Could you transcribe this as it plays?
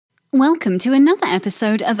Welcome to another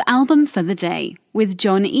episode of Album for the Day with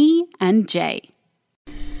John E. and Jay.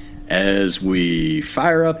 As we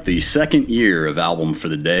fire up the second year of Album for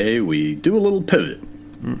the Day, we do a little pivot.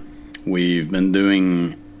 We've been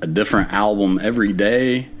doing a different album every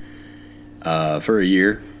day for a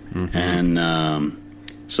year. And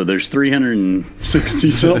so there's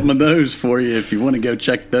 360-something of those for you if you want to go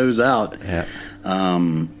check those out. Yeah.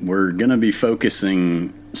 We're going to be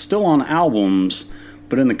focusing still on albums,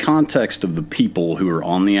 but in the context of the people who are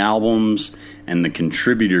on the albums and the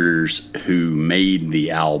contributors who made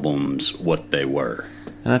the albums what they were.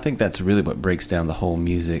 And I think that's really what breaks down the whole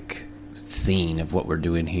music scene of what we're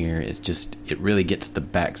doing here. It's just, it really gets the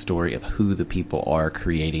backstory of who the people are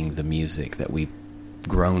creating the music that we've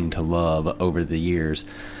grown to love over the years.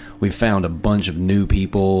 We've found a bunch of new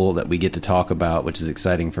people that we get to talk about, which is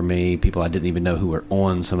exciting for me. People I didn't even know who were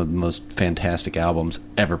on some of the most fantastic albums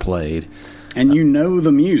ever played. And you know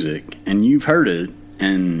the music, and you've heard it,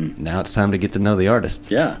 and now it's time to get to know the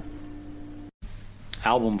artists. Yeah.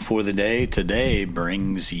 Album for the Day today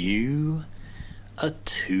brings you a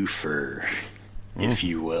twofer, if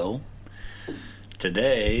you will.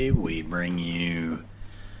 Today we bring you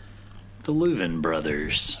the Louvin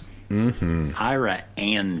brothers, Ira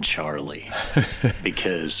and Charlie,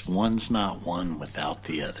 because one's not one without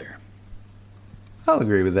the other. I'll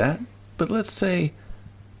agree with that. But let's say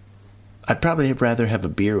I'd probably rather have a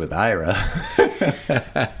beer with Ira.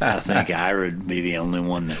 I think Ira would be the only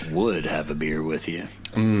one that would have a beer with you.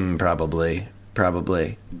 Probably.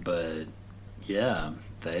 But, yeah,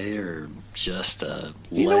 they are just a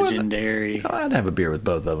You know what? legendary... I'd have a beer with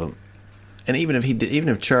both of them. And even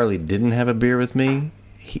if Charlie didn't have a beer with me,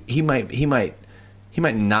 he might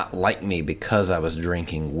not like me because I was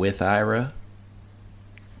drinking with Ira.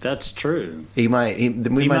 That's true. He might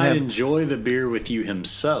enjoy the beer with you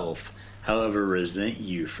himself, however, resent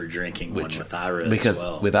you for drinking one with Ira because as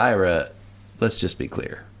well. with Ira, let's just be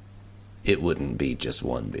clear, it wouldn't be just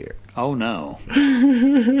one beer. Oh, no.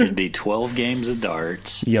 It'd be 12 games of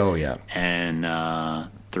darts. Oh, yeah. And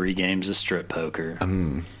 3 games of strip poker.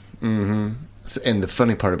 And the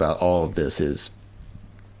funny part about all of this is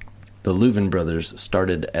the Louvin brothers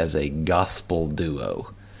started as a gospel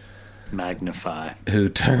duo. Magnify. Who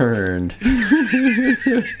turned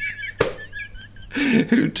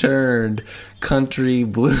country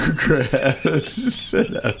bluegrass.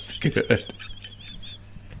 That was good.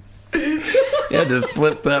 You had to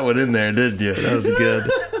slip that one in there, didn't you? That was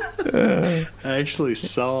good. I actually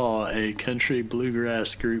saw a country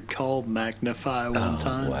bluegrass group called Magnify one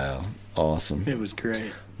time. Wow. Awesome. It was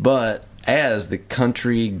great. But as the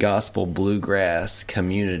country gospel bluegrass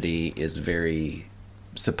community is very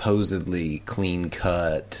supposedly clean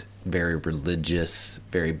cut, very religious,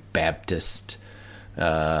 very Baptist,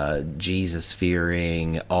 Jesus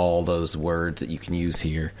fearing, all those words that you can use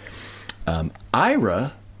here.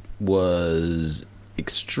 Ira was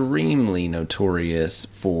extremely notorious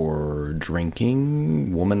for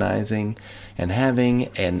drinking, womanizing, and having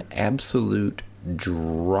an absolute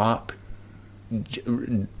drop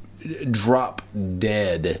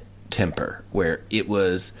dead temper, where it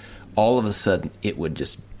was all of a sudden it would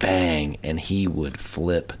just bang and he would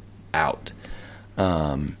flip out.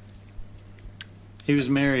 He was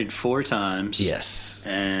married 4 times. Yes.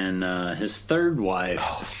 And his third wife,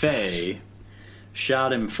 Faye,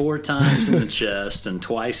 shot him 4 times in the chest and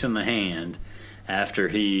twice in the hand after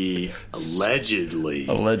he allegedly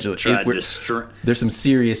tried to there's some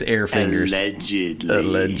serious air fingers.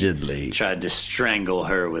 Allegedly tried to strangle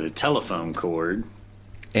her with a telephone cord.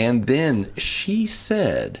 And then she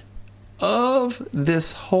said of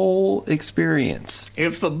this whole experience,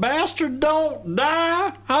 "If the bastard don't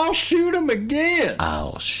die, I'll shoot him again."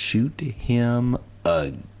 I'll shoot him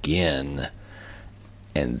again.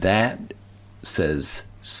 And that says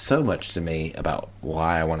so much to me about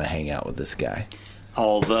why I want to hang out with this guy.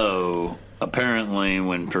 Although, apparently,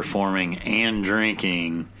 when performing and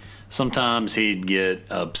drinking, sometimes he'd get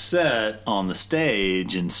upset on the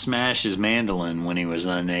stage and smash his mandolin when he was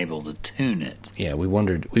unable to tune it. Yeah, we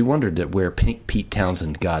wondered where Pete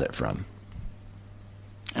Townsend got it from.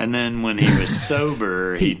 And then when he was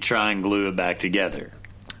sober, he'd try and glue it back together.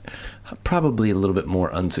 Probably a little bit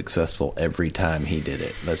more unsuccessful every time he did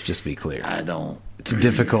it. Let's just be clear. It's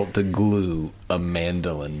difficult to glue a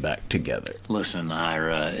mandolin back together. Listen,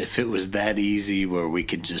 Ira, if it was that easy where we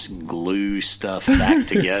could just glue stuff back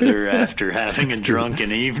together after having a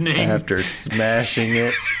drunken evening, after smashing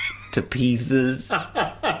it to pieces,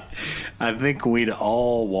 I think we'd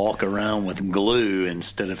all walk around with glue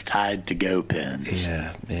instead of tied to-go pins.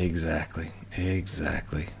 Yeah, exactly.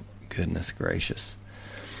 Goodness gracious.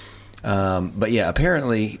 But yeah,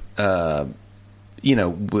 apparently, you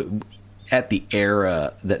know, at the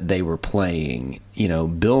era that they were playing, you know,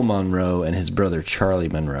 Bill Monroe and his brother Charlie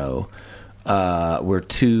Monroe were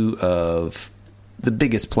two of the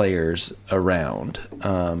biggest players around.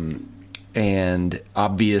 And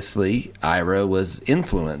obviously, Ira was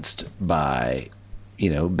influenced by, you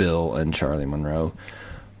know, Bill and Charlie Monroe.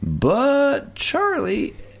 But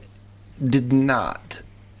Charlie did not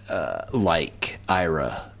like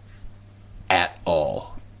Ira at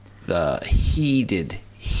all. The heated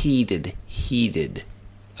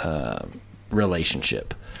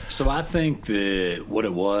relationship. So I think that what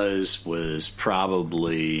it was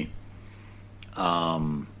probably,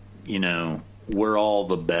 you know, we're all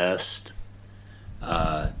the best.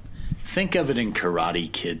 Think of it in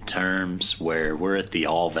Karate Kid terms, where we're at the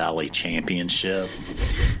All Valley Championship.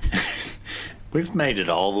 We've made it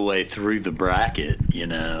all the way through the bracket, you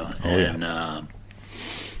know, and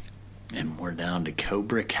we're down to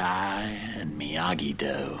Cobra Kai and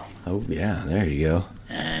Miyagi-Do. Oh, yeah, there you go.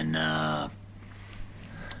 And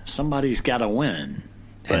somebody's got to win.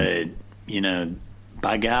 But, you know,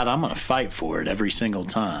 by God, I'm going to fight for it every single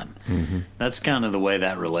time. Mm-hmm. That's kind of the way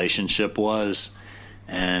that relationship was.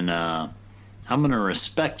 And I'm going to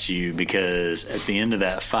respect you because at the end of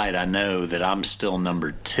that fight, I know that I'm still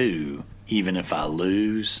number 2, even if I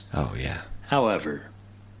lose. Oh, yeah. However,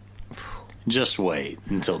 just wait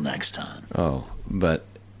until next time. Oh, but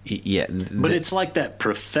yeah. But it's like that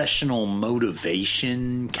professional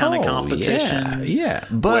motivation kind of competition. Yeah.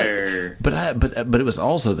 But it was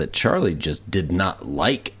also that Charlie just did not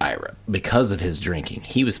like Ira because of his drinking.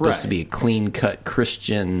 He was supposed to be a clean-cut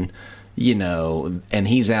Christian, you know, and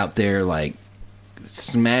he's out there like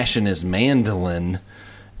smashing his mandolin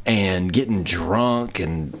and getting drunk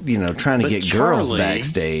and, you know, trying to get girls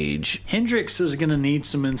backstage. Hendrix is going to need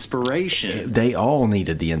some inspiration. They all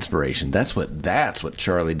needed the inspiration. That's what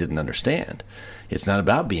Charlie didn't understand. It's not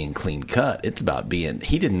about being clean cut. It's about being...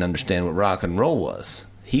 He didn't understand what rock and roll was.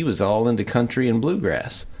 He was all into country and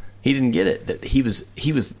bluegrass. He didn't get it. That he was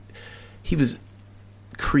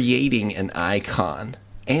creating an icon.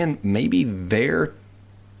 And maybe their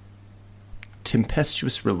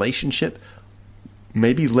tempestuous relationship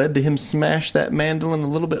maybe led to him smash that mandolin a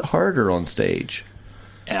little bit harder on stage.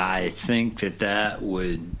 I think that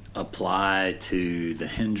would apply to the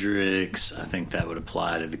Hendrix. I think that would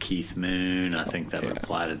apply to the Keith Moon. I think that would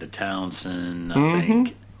apply to the Townsend. I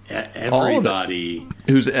think everybody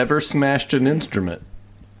who's ever smashed an instrument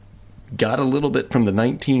got a little bit from the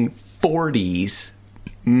 1940s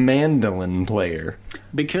mandolin player.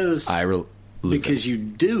 Because you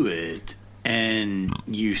do it and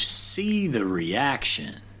you see the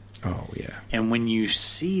reaction. Oh, yeah. And when you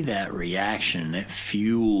see that reaction, it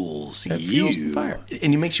fuels the fire.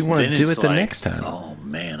 And it makes you want to do it the next time. Oh,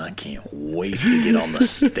 man, I can't wait to get on the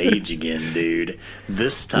stage again, dude.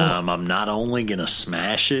 This time, I'm not only going to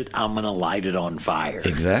smash it, I'm going to light it on fire.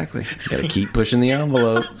 Exactly. Got to keep pushing the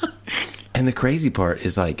envelope. And the crazy part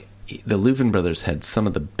is, like, the Louvin brothers had some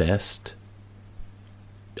of the best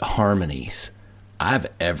harmonies I've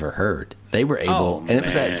ever heard. They were able, and it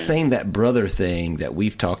was that brother thing that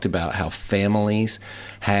we've talked about, how families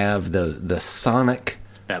have the sonic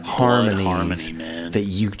harmonies that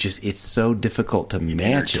you just, it's so difficult to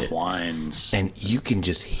match it. And you can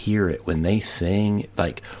just hear it when they sing.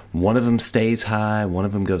 Like, one of them stays high, one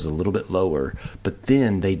of them goes a little bit lower, but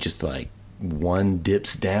then they just like, one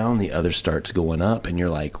dips down, the other starts going up, and you're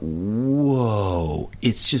like, whoa.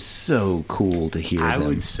 It's just so cool to hear them. I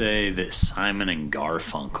would say that Simon and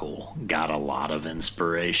Garfunkel got a lot of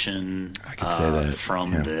inspiration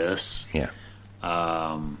from this. Yeah.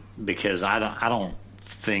 Because I don't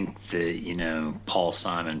think that, you know, Paul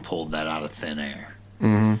Simon pulled that out of thin air.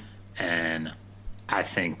 Mm-hmm. And I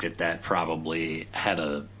think that probably had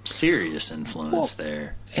a serious influence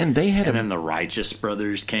there. And then the Righteous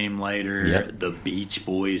Brothers came later. Yep. The Beach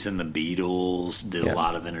Boys and the Beatles did a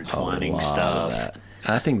lot of intertwining stuff.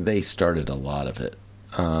 I think they started a lot of it,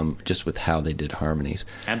 just with how they did harmonies.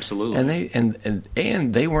 Absolutely.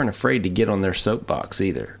 And they weren't afraid to get on their soapbox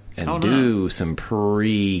either and do some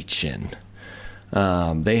preaching.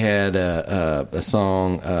 They had a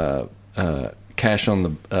song, "Cash on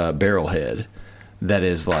the Barrelhead," that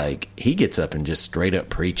is like, he gets up and just straight up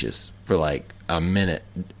preaches for like a minute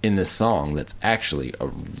in this song that's actually a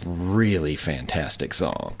really fantastic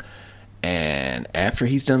song. And after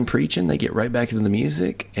he's done preaching, they get right back into the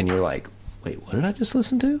music, and you're like, wait, what did I just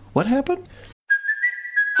listen to? What happened?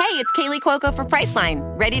 Hey, Hey, it's Kaylee Cuoco for Priceline.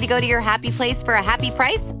 Ready to go to your happy place for a happy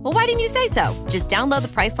price? Well, why didn't you say so? Just download the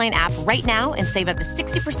Priceline app right now and save up to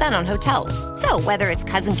 60% on hotels. So whether it's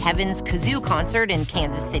Cousin Kevin's Kazoo Concert in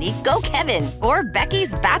Kansas City, go Kevin, or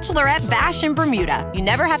Becky's Bachelorette Bash in Bermuda, you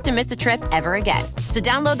never have to miss a trip ever again. So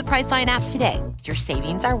download the Priceline app today. Your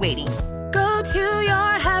savings are waiting. Go to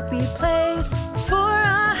your happy place for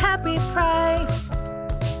a happy price.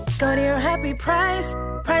 Go to your happy price,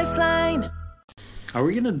 Priceline. Are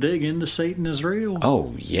we going to dig into Satan is Real?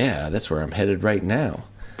 Oh, yeah, that's where I'm headed right now.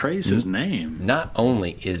 Praise his name. Not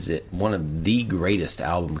only is it one of the greatest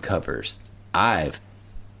album covers I've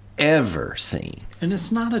ever seen. And it's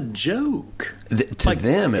not a joke. To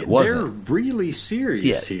them, it wasn't. They're really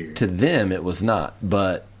serious here. To them, it was not.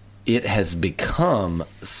 But it has become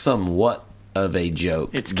somewhat of a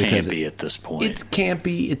joke. It's campy at this point. It's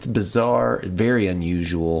campy. It's bizarre. Very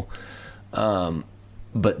unusual.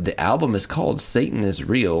 But the album is called Satan is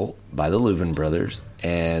Real by the Louvin Brothers,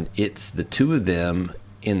 and it's the two of them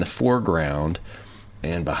in the foreground,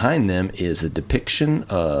 and behind them is a depiction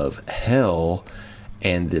of hell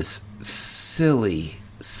and this silly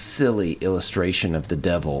illustration of the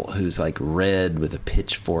devil who's like red with a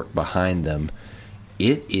pitchfork behind them.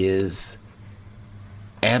 It is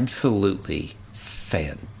absolutely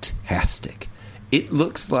fantastic. It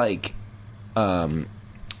looks like a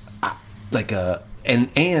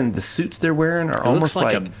and the suits they're wearing are almost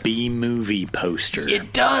like a B-movie poster.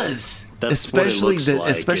 It does. That's especially what it looks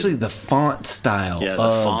like. Especially the font style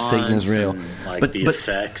of Satan is Real. But the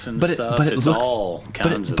effects and stuff. It's all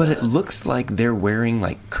kinds of But it looks like they're wearing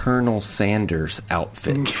like Colonel Sanders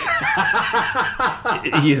outfits.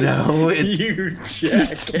 You know? You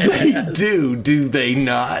jackass. They do they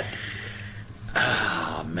not?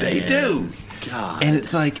 Oh, man. They do. God. And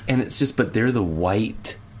it's just, but they're the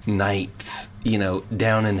white knights, you know,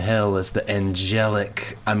 down in hell as the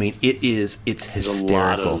angelic. I mean, it's hysterical. There's a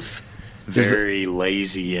lot of very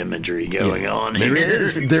lazy imagery going on here.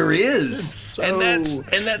 There is. So, and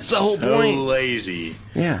that's the whole point. So lazy.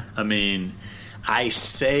 Yeah. I mean, I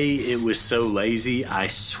say it was so lazy, I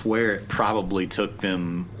swear it probably took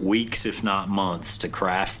them weeks, if not months, to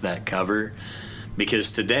craft that cover. Because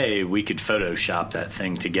today we could Photoshop that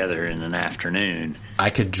thing together in an afternoon. I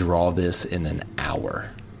could draw this in an hour.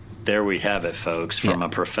 There we have it, folks, from a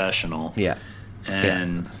professional. Yeah.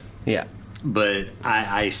 And yeah. But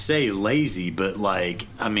I say lazy, but like,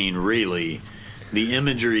 I mean, really, the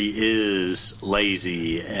imagery is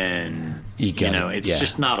lazy, and it's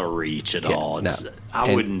just not a reach at all.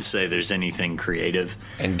 I wouldn't say there's anything creative.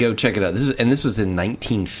 And go check it out. This was in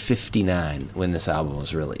 1959 when this album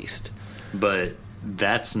was released. But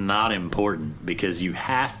that's not important because you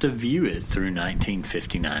have to view it through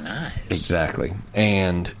 1959 eyes. Exactly.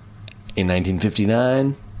 And in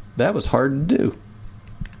 1959, that was hard to do.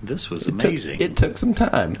 This was amazing. It took some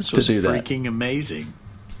time to do that. This was freaking amazing.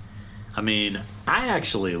 I mean, I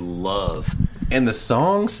actually love... And the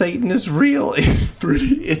song "Satan is Real" is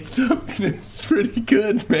it's pretty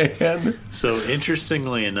good, man. So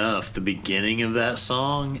interestingly enough, the beginning of that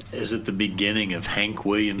song is at the beginning of Hank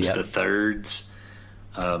Williams III's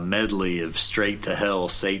medley of "Straight to Hell,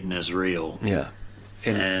 Satan is Real." Yeah,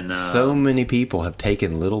 and so many people have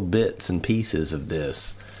taken little bits and pieces of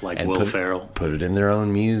this, like Will Ferrell, put it in their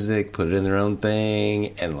own music, put it in their own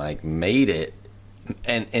thing, and like made it.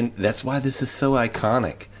 And that's why this is so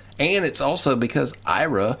iconic. And it's also because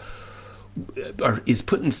Ira is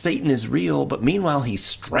putting Satan is real, but meanwhile he's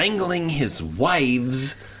strangling his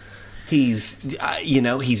wives. He's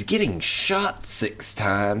getting shot 6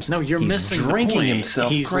 times. No, you're missing drinking the point.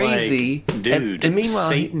 himself He's crazy. Like, dude, and meanwhile,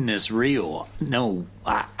 Satan is real. No,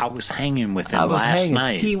 I was hanging with him last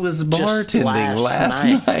night. He was bartending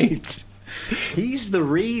last night. He's the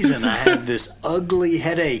reason I have this ugly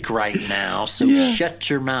headache right now, so shut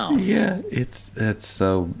your mouth. Yeah, it's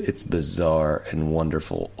bizarre and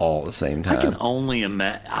wonderful all at the same time. I can only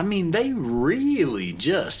imagine. I mean, they really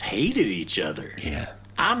just hated each other. Yeah.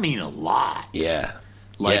 I mean, a lot. Yeah.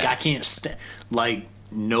 Like, I can't stand... Like,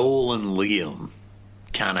 Noel and Liam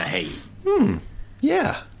kind of hate.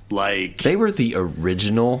 Yeah. Like... They were the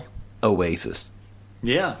original Oasis.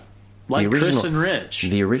 Yeah. Like Chris and Rich.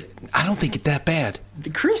 I don't think it's that bad.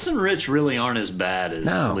 Chris and Rich really aren't as bad as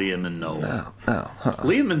Liam and Noel. No.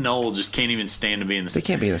 Liam and Noel just can't even stand to be in the same... They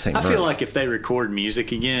can't be in the same room. I feel like if they record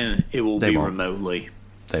music again, it will be remotely.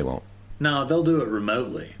 They won't. No, they'll do it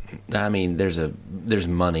remotely. I mean, there's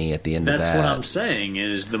money at the end of that. That's what I'm saying,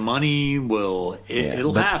 is the money will...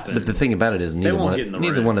 It'll happen. But the thing about it is neither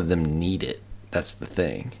one of them need it. That's the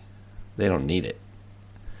thing. They don't need it.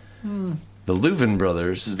 The Louvin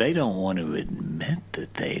brothers, They don't want to admit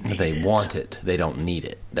that they need it. want it. They don't need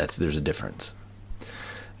it. There's a difference.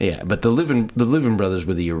 Yeah, but the Louvin brothers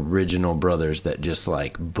were the original brothers that just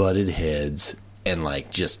like butted heads and like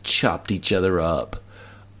just chopped each other up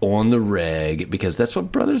on the reg, because that's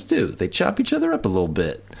what brothers do. They chop each other up a little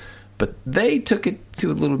bit. But they took it to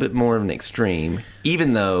a little bit more of an extreme,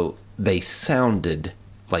 even though they sounded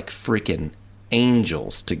like freaking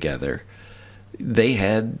angels together. They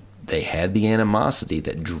had the animosity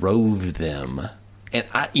that drove them. And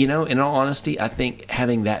in all honesty, I think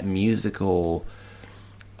having that musical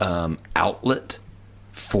outlet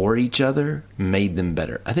for each other made them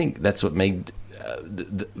better. I think that's what made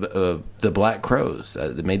the Black Crowes,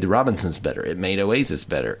 it made the Robinsons better. It made Oasis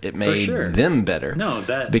better. It made them better. No,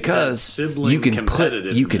 because that sibling you can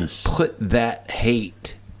competitiveness. put that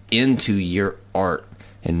hate into your art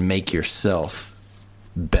and make yourself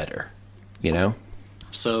better.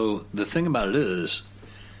 So the thing about it is,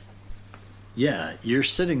 yeah, you're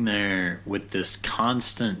sitting there with this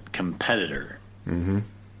constant competitor,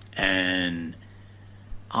 and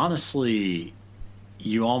honestly,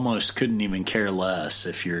 you almost couldn't even care less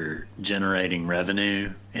if you're generating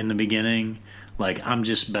revenue in the beginning. Like, I'm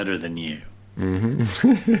just better than you.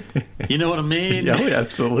 You know what I mean? Yeah,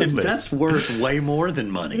 absolutely. And that's worth way more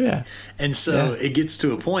than money. Yeah. And so it gets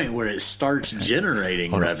to a point where it starts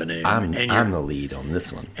generating revenue. I'm the lead on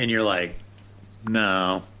this one. And you're like,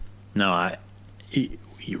 no,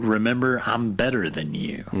 remember, I'm better than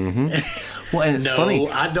you. Well, and it's funny.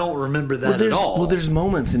 I don't remember that at all. Well, there's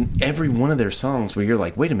moments in every one of their songs where you're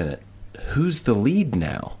like, wait a minute, who's the lead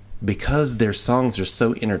now? Because their songs are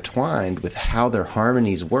so intertwined with how their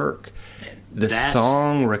harmonies work. The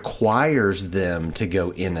song requires them to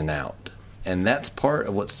go in and out. And that's part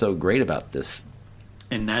of what's so great about this.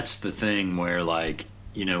 And that's the thing where, like,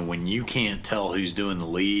 when you can't tell who's doing the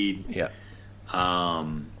lead,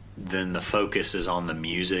 then the focus is on the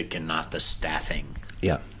music and not the staffing.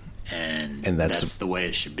 Yeah. And that's the way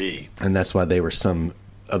it should be. And that's why they were some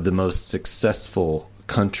of the most successful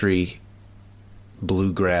country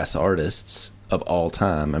bluegrass artists of all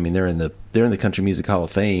time. I mean, they're in the Country Music Hall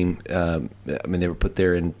of Fame. They were put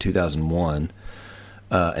there in 2001.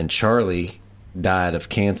 And Charlie died of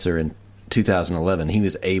cancer in 2011. He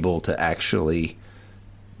was able to actually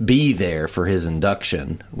be there for his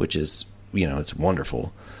induction, which is, it's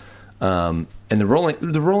wonderful. And the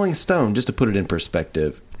Rolling Stone, just to put it in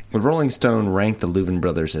perspective, the Rolling Stone ranked the Louvin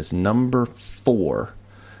brothers as number 4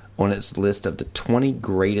 on its list of the 20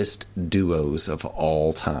 greatest duos of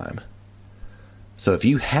all time. So if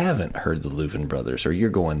you haven't heard the Louvin brothers, or you're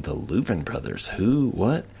going, the Louvin brothers, who,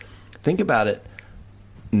 what? Think about it.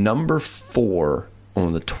 Number 4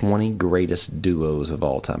 on the 20 greatest duos of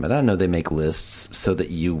all time. And I know they make lists so that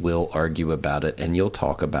you will argue about it and you'll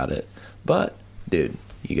talk about it. But, dude,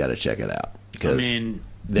 you got to check it out. Because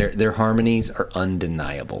their harmonies are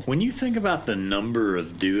undeniable. When you think about the number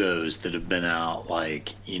of duos that have been out,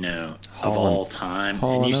 like, of all time,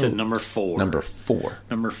 and you said number 4. Number 4.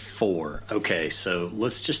 Number 4. Okay, so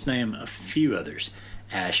let's just name a few others.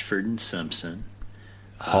 Ashford and Simpson.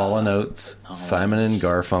 Hall and Oates. Simon and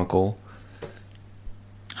Garfunkel.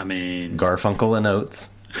 Garfunkel and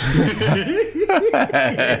Oates.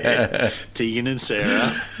 Tegan and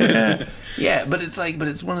Sarah. Yeah, but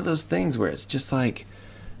it's one of those things where it's just like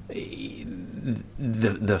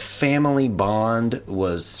the family bond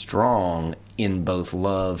was strong in both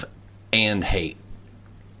love and hate,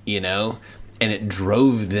 and it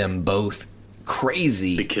drove them both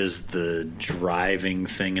crazy. Because the driving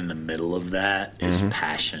thing in the middle of that is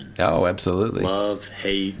passion. Oh, absolutely. Love,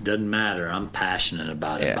 hate, doesn't matter. I'm passionate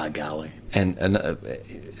about it, by golly. And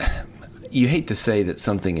you hate to say that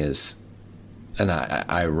something is an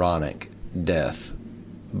ironic death,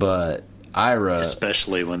 but Ira,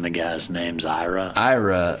 especially when the guy's name's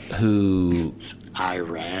Ira, who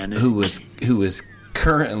Ironic, who was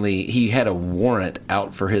currently, he had a warrant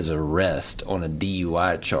out for his arrest on a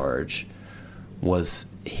DUI charge, was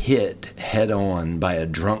hit head on by a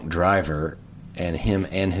drunk driver, and him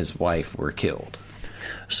and his wife were killed.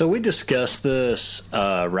 So we discussed this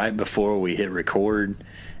right before we hit record,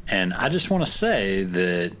 and I just want to say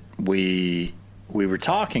that we were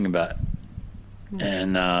talking about,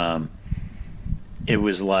 and it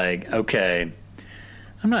was like, okay,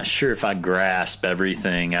 I'm not sure if I grasp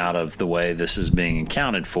everything out of the way this is being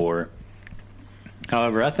accounted for.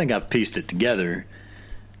 However, I think I've pieced it together.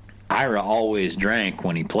 Ira always drank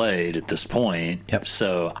when he played at this point. Yep.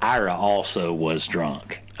 So Ira also was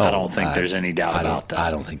drunk. I don't think there's any doubt about that.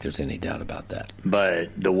 I don't think there's any doubt about that. But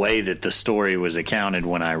the way that the story was accounted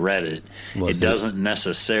when I read it, it doesn't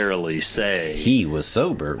necessarily say he was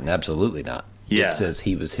sober. Absolutely not. Yeah. It says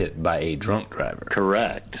he was hit by a drunk driver.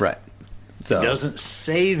 Correct. Right. So it doesn't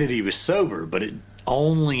say that he was sober, but it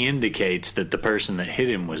only indicates that the person that hit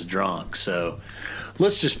him was drunk. So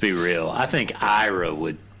let's just be real. I think Ira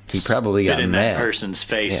would probably got spit in mad. that person's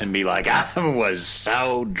face and be like, I was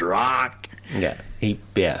so drunk. Yeah. He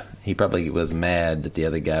probably was mad that the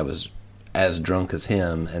other guy was as drunk as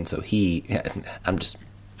him, and so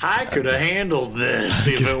I could have handled this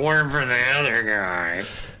if it weren't for the other guy.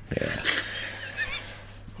 Yeah.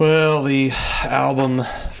 Well, the album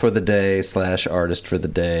for the day / artist for the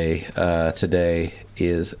day today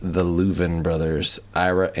is the Louvin Brothers,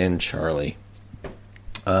 Ira and Charlie.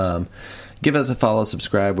 Give us a follow,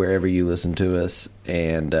 subscribe wherever you listen to us,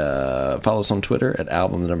 and follow us on Twitter at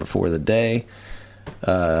album4theday.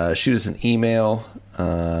 Shoot us an email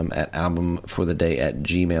at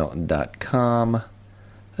albumfortheday@gmail.com.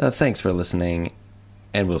 Thanks for listening,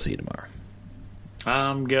 and we'll see you tomorrow.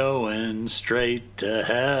 I'm going straight to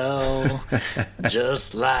hell,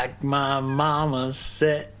 just like my mama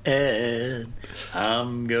said.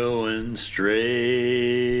 I'm going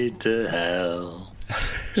straight to hell.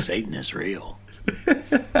 Satan is real.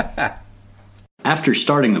 After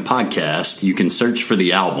starting the podcast, you can search for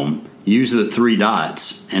the album, use the 3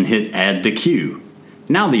 dots, and hit Add to Queue.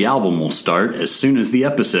 Now the album will start as soon as the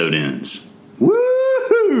episode ends.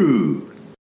 Woohoo!